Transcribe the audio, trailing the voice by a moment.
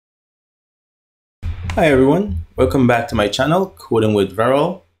Hi everyone, welcome back to my channel, Coding with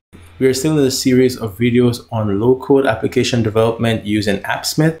Veril. We are still in a series of videos on low-code application development using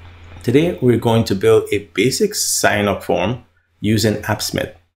Appsmith. Today we're going to build a basic sign-up form using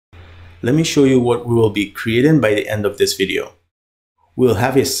Appsmith. Let me show you what we will be creating by the end of this video. We'll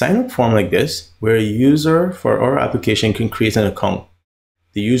have a sign-up form like this, where a user for our application can create an account.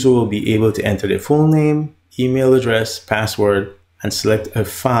 The user will be able to enter their full name, email address, password, and select a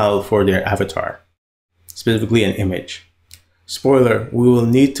file for their avatar, specifically an image. Spoiler, we will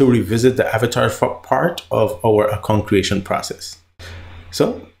need to revisit the avatar part of our account creation process.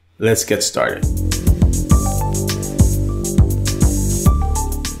 So let's get started.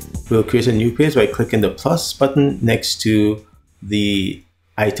 We'll create a new page by clicking the plus button next to the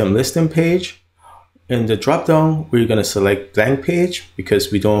item listing page. In the drop-down, we're going to select blank page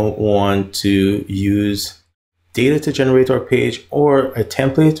because we don't want to use data to generate our page or a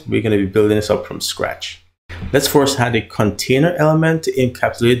template. We're going to be building this up from scratch. Let's first add a container element to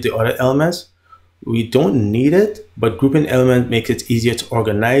encapsulate the other elements. We don't need it, but grouping element makes it easier to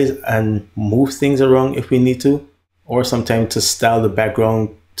organize and move things around if we need to, or sometimes to style the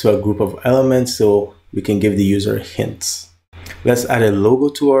background to a group of elements so we can give the user hints. Let's add a logo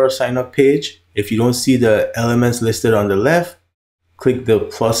to our sign up page. If you don't see the elements listed on the left, click the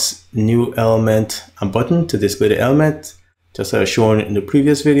plus new element button to display the element, just as shown in the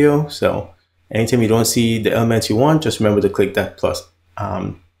previous video. So anytime you don't see the elements you want, just remember to click that plus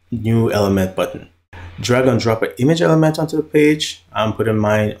new element button. Drag and drop an image element onto the page. I'm putting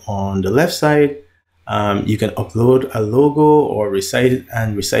mine on the left side. You can upload a logo or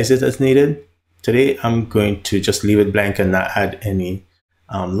resize it as needed. Today, I'm going to just leave it blank and not add any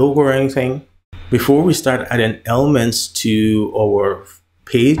logo or anything. Before we start adding elements to our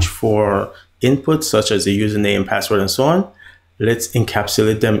page for input, such as the username, password, and so on, let's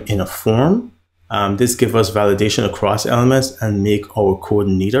encapsulate them in a form. This gives us validation across elements and make our code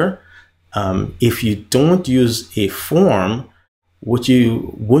neater. If you don't use a form, what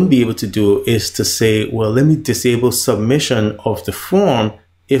you wouldn't be able to do is to say, well, let me disable submission of the form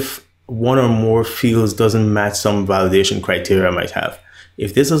if one or more fields doesn't match some validation criteria I might have.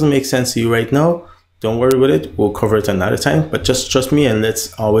 If this doesn't make sense to you right now, don't worry with it. We'll cover it another time, but just trust me and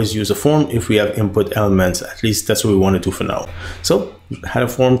let's always use a form if we have input elements. At least that's what we want to do for now. So add a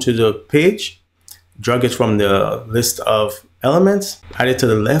form to the page, drag it from the list of elements, add it to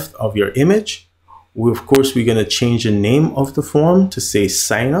the left of your image. Of course, we're going to change the name of the form to say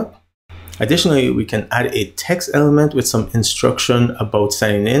sign up. Additionally, we can add a text element with some instruction about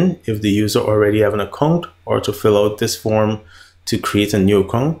signing in if the user already have an account, or to fill out this form to create a new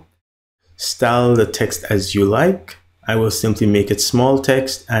account. Style the text as you like. I will simply make it small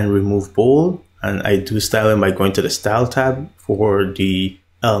text and remove bold. And I do style it by going to the style tab for the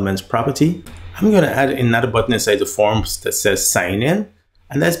elements property. I'm going to add another button inside the form that says sign in.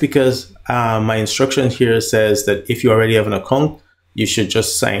 And that's because my instruction here says that if you already have an account, you should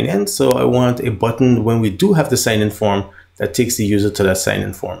just sign in. So I want a button when we do have the sign in form that takes the user to that sign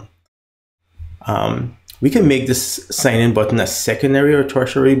in form. We can make this sign in button a secondary or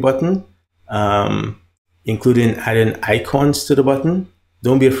tertiary button, including adding icons to the button.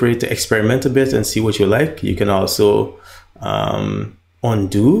 Don't be afraid to experiment a bit and see what you like. You can also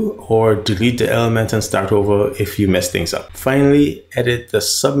undo or delete the element and start over if you mess things up. Finally, edit the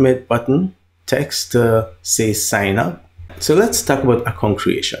submit button text to say sign up. So let's talk about account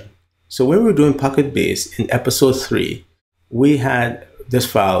creation. So when we were doing Pocket Base in episode 3, we had this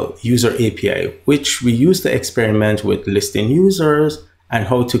file user API, which we used to experiment with listing users and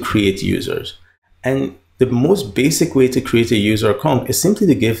how to create users. And the most basic way to create a user account is simply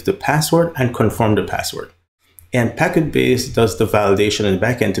to give the password and confirm the password. And Pocket Base does the validation in the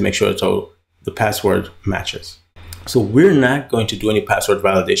backend to make sure that the password matches. So we're not going to do any password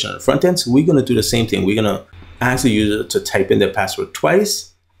validation on the front end. So we're going to do the same thing. We're going to ask the user to type in their password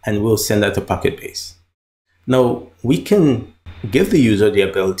twice, and we'll send that to Pocket Base. Now, we can give the user the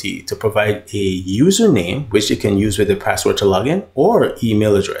ability to provide a username, which they can use with their password to log in, or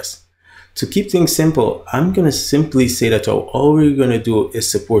email address. To keep things simple, I'm going to simply say that all we're going to do is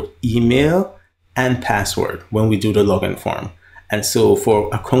support email and password when we do the login form. And so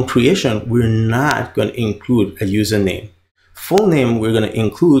for account creation, we're not going to include a username. Full name we're going to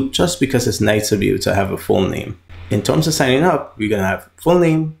include just because it's nice to be able to have a full name. In terms of signing up, we're going to have full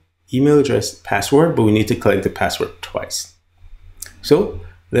name, email address, password, but we need to collect the password twice. So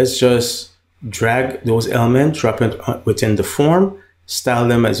let's just drag those elements, drop it within the form, style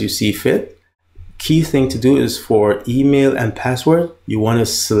them as you see fit. Key thing to do is for email and password, you want to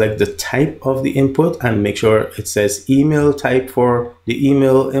select the type of the input and make sure it says email type for the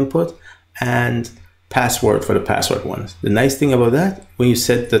email input and password for the password ones. The nice thing about that, when you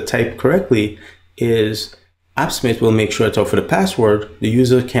set the type correctly, is Appsmith will make sure that for the password, the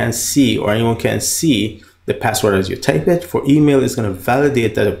user can see, or anyone can see, the password as you type it. For email, it's going to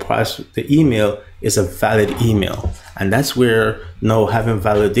validate that the email is a valid email. And that's where now having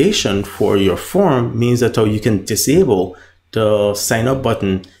validation for your form means that you can disable the sign up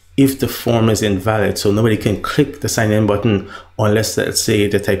button if the form is invalid. So nobody can click the sign in button unless, let's say,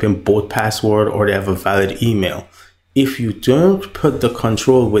 they type in both password or they have a valid email. If you don't put the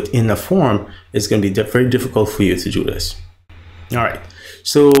control within the form, it's going to be very difficult for you to do this. All right.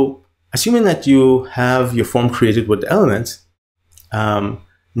 So assuming that you have your form created with the elements,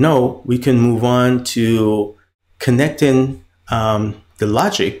 now we can move on to connecting the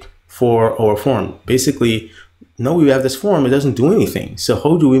logic for our form. Basically, now we have this form, it doesn't do anything. So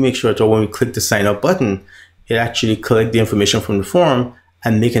how do we make sure that when we click the sign up button, it actually collects the information from the form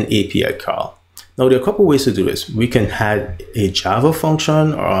and make an API call? Now, there are a couple ways to do this. We can add a Java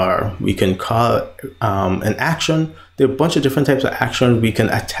function, or we can call an action. There are a bunch of different types of actions we can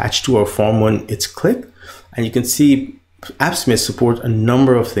attach to our form when it's clicked. And you can see Appsmith support a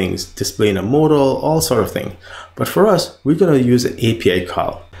number of things, displaying a modal, all sort of things. But for us, we're going to use an API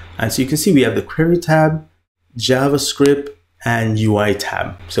call. And so you can see we have the query tab, JavaScript, and UI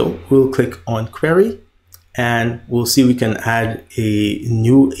tab. So we'll click on query and we'll see we can add a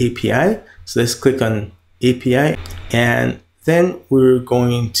new API. So let's click on API, and then we're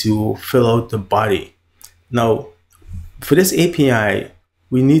going to fill out the body. Now, for this API,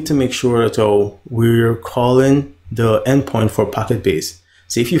 we need to make sure that we're calling the endpoint for Pocket Base.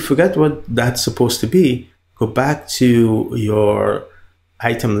 So if you forget what that's supposed to be, go back to your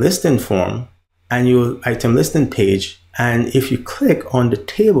item listing form and your item listing page. And if you click on the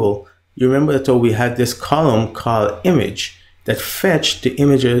table, you remember that we had this column called image that fetched the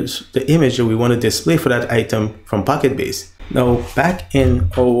image that we want to display for that item from Pocket Base. Now, back in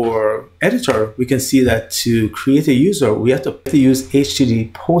our editor, we can see that to create a user, we have to use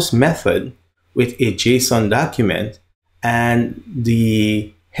HTTP post method with a JSON document and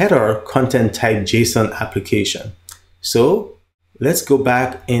the header content type JSON application. So let's go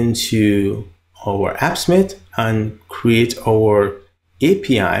back into our Appsmith and create our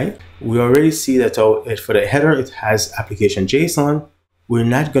API. We already see that for the header, it has application JSON. We're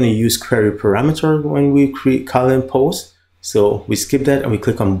not going to use query parameter when we call in post. So we skip that and we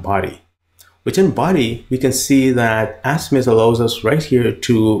click on body. Within body, we can see that Appsmith allows us right here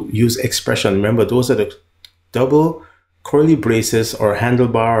to use expression. Remember, those are the double curly braces or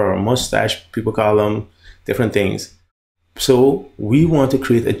handlebar or mustache, people call them different things. So we want to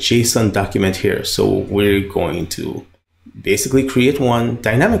create a JSON document here. So we're going to basically create one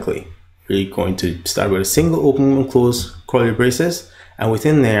dynamically. We're going to start with a single open and close curly braces. And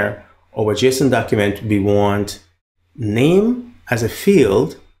within there, our JSON document, we want name as a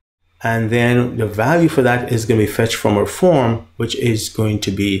field. And then the value for that is going to be fetched from our form, which is going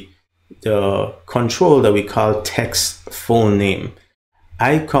to be the control that we call text phone name.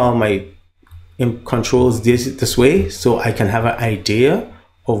 I call my controls this way so I can have an idea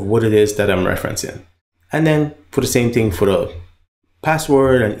of what it is that I'm referencing. And then put the same thing for the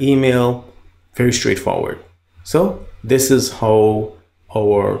password and email, very straightforward. So this is how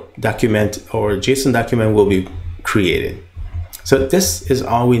our document, our JSON document will be created. So this is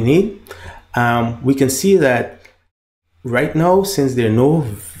all we need. We can see that right now, since there are no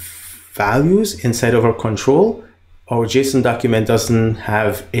values inside of our control, our JSON document doesn't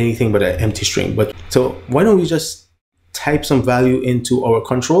have anything but an empty string. But so why don't we just type some value into our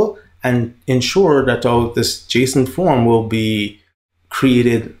control and ensure that this JSON form will be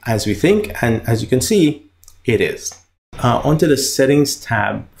created as we think. And as you can see, it is. Onto the settings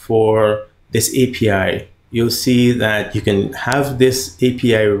tab for this API, you'll see that you can have this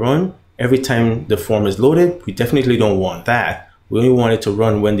API run every time the form is loaded. We definitely don't want that. We only want it to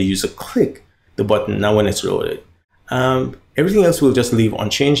run when the user click the button, not when it's loaded. Everything else we'll just leave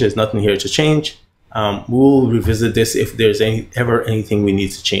unchanged. There's nothing here to change. We'll revisit this if there's ever anything we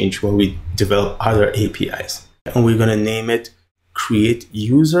need to change when we develop other APIs. And we're going to name it create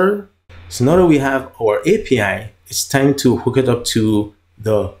user. So now that we have our API, it's time to hook it up to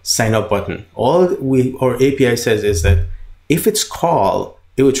the sign up button. All our API says is that if it's called,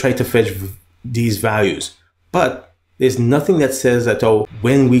 it will try to fetch these values. But there's nothing that says that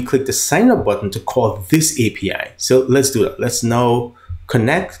when we click the sign up button to call this API. So let's do that. Let's now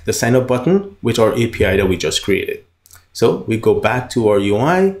connect the sign up button with our API that we just created. So we go back to our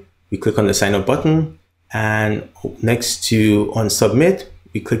UI, we click on the sign up button, and next to on submit,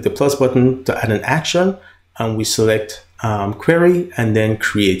 we click the plus button to add an action, and we select query and then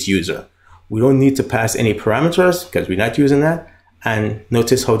create user. We don't need to pass any parameters because we're not using that. And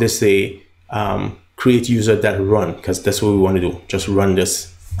notice how they say create user that run, because that's what we want to do. Just run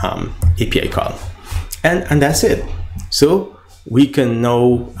this API call. And that's it. So we can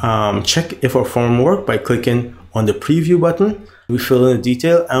now check if our form worked by clicking on the preview button. We fill in the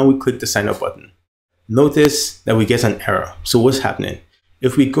detail and we click the sign up button. Notice that we get an error. So what's happening?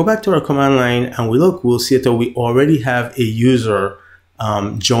 If we go back to our command line and we look, we'll see that we already have a user,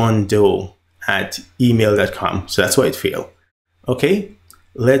 John Doe at email.com. So that's why it failed. Okay,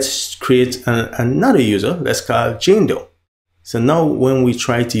 let's create another user. Let's call Jane Doe. So now when we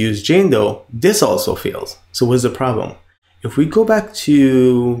try to use Jane Doe, this also fails. So what's the problem? If we go back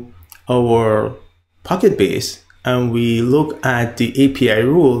to our Pocket base and we look at the API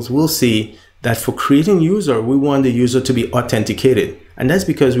rules, we'll see that for creating user, we want the user to be authenticated. And that's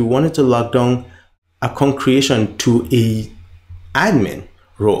because we wanted to lock down account creation to a admin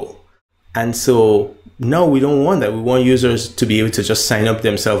role. And so now we don't want that. We want users to be able to just sign up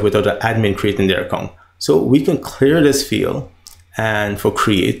themselves without an admin creating their account. So we can clear this field and for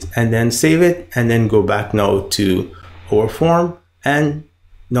create and then save it and then go back now to our form. And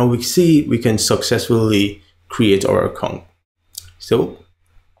now we see we can successfully create our account. So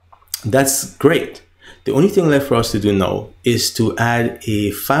that's great. The only thing left for us to do now is to add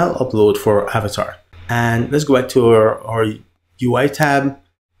a file upload for our avatar. And let's go back to our UI tab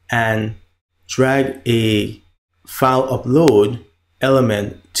and drag a file upload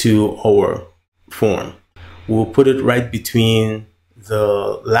element to our form. We'll put it right between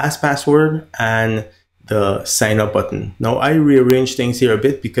the last password and the sign up button. Now I rearranged things here a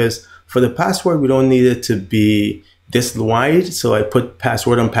bit because for the password, we don't need it to be this wide. So I put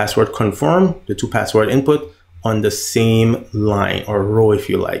password and password confirm, the two password input on the same line or row if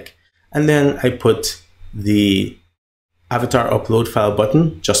you like. And then I put the avatar upload file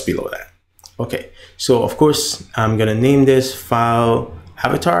button just below that. Okay, so of course, I'm gonna name this file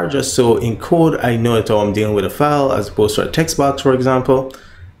avatar just so in code, I know that I'm dealing with a file as opposed to a text box, for example.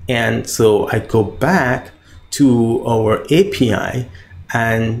 And so I go back to our API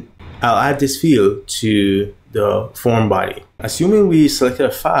and I'll add this field to the form body. Assuming we selected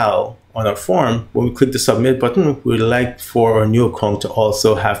a file on our form, when we click the submit button, we'd like for our new account to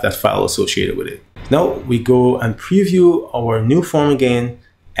also have that file associated with it. Now we go and preview our new form again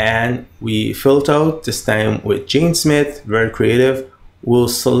and we fill it out, this time with Jane Smith, very creative. We'll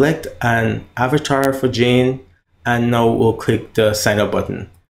select an avatar for Jane and now we'll click the sign up button.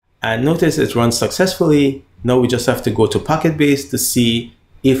 And notice it runs successfully. Now we just have to go to Pocket Base to see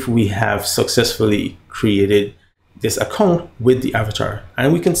if we have successfully created this account with the avatar.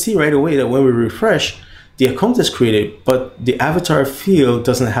 And we can see right away that when we refresh, the account is created, but the avatar field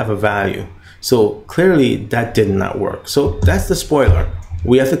doesn't have a value. So clearly that did not work. So that's the spoiler.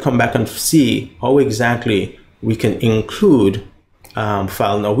 We have to come back and see how exactly we can include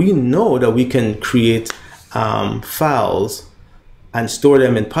file. Now we know that we can create files and store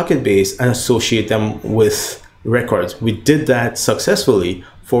them in Pocket Base and associate them with records. We did that successfully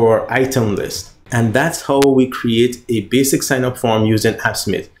for our item list. And that's how we create a basic sign-up form using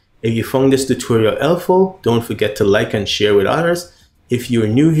Appsmith. If you found this tutorial helpful, don't forget to like and share with others. If you're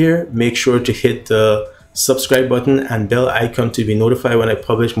new here, make sure to hit the subscribe button and bell icon to be notified when I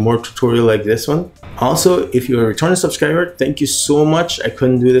publish more tutorials like this one. Also, if you're a returning subscriber, thank you so much. I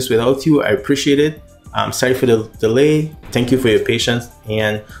couldn't do this without you. I appreciate it. I'm sorry for the delay. Thank you for your patience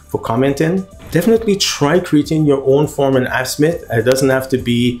and for commenting. Definitely try creating your own form in Appsmith. It doesn't have to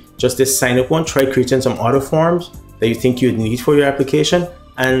be just this sign up one. Try creating some other forms that you think you'd need for your application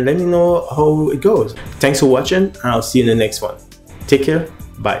and let me know how it goes. Thanks for watching and I'll see you in the next one. Take care.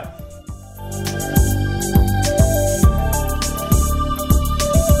 Bye.